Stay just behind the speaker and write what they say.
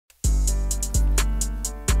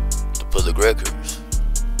Bullet Records,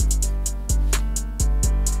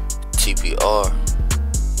 TPR,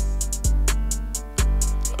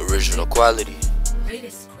 original quality.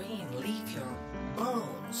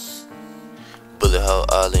 Bullet hole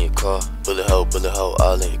all in your car, bullet hole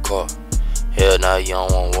all in your car. Hell nah, you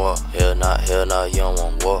don't want war. Hell nah, you don't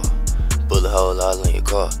want war. Bullet hole all in your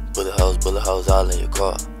car, bullet holes all in your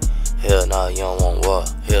car. Hell nah, you don't want war.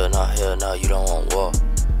 Hell nah, you don't want war.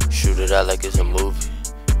 Shoot it out like it's a movie.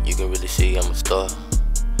 You can really see I'm a star.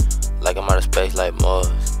 Like I'm out of space like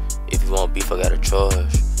Mars. If you want beef, I got a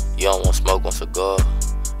charge. You don't want smoke, want cigar.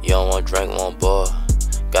 You don't want drink, want bar.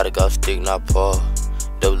 Gotta go stick, not paw.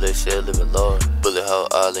 Double XL, living large. Bullet hole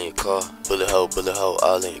all in your car. Bullet hole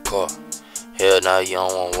all in your car. Hell nah, you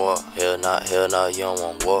don't want war. Hell nah, you don't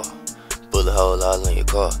want war. Bullet hole all in your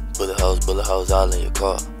car. Bullet holes all in your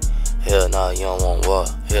car. Hell nah, you don't want war.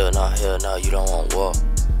 Hell nah, you don't want war.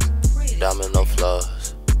 Diamond, no flaws.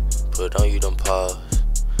 Put on you them paws.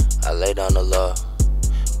 I lay down the law.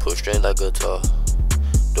 Pull strings like guitar.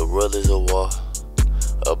 The world is a war.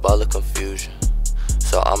 A ball of confusion.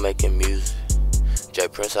 So I'm making music. J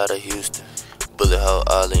Prince out of Houston. Bullet hole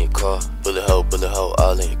all in your car. Bullet hole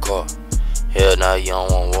all in your car. Hell nah, you don't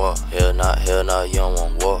want war. Hell nah, you don't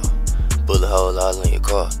want war. Bullet hole all in your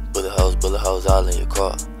car. Bullet holes all in your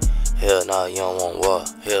car. Hell nah, you don't want war.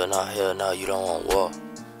 Hell nah, you don't want war.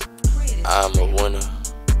 I'm a winner.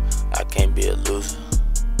 I can't be a loser.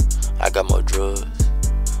 I got more drugs.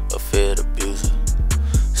 A field abuser.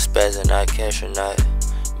 Spazzing out, cashing out.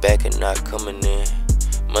 Back and not coming in.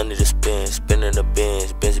 Money to spend, spinning the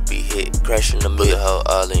bins. Benz be hit, crashing the bullet hole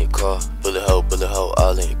all in your car. Bullet hole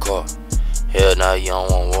all in your car. Hell nah, you don't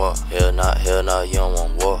want war. Hell nah, you don't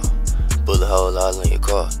want war. Bullet hole all in your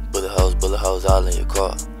car. Bullet holes all in your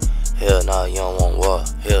car. Hell nah, you don't want war.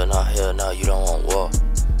 Hell nah, you don't want war.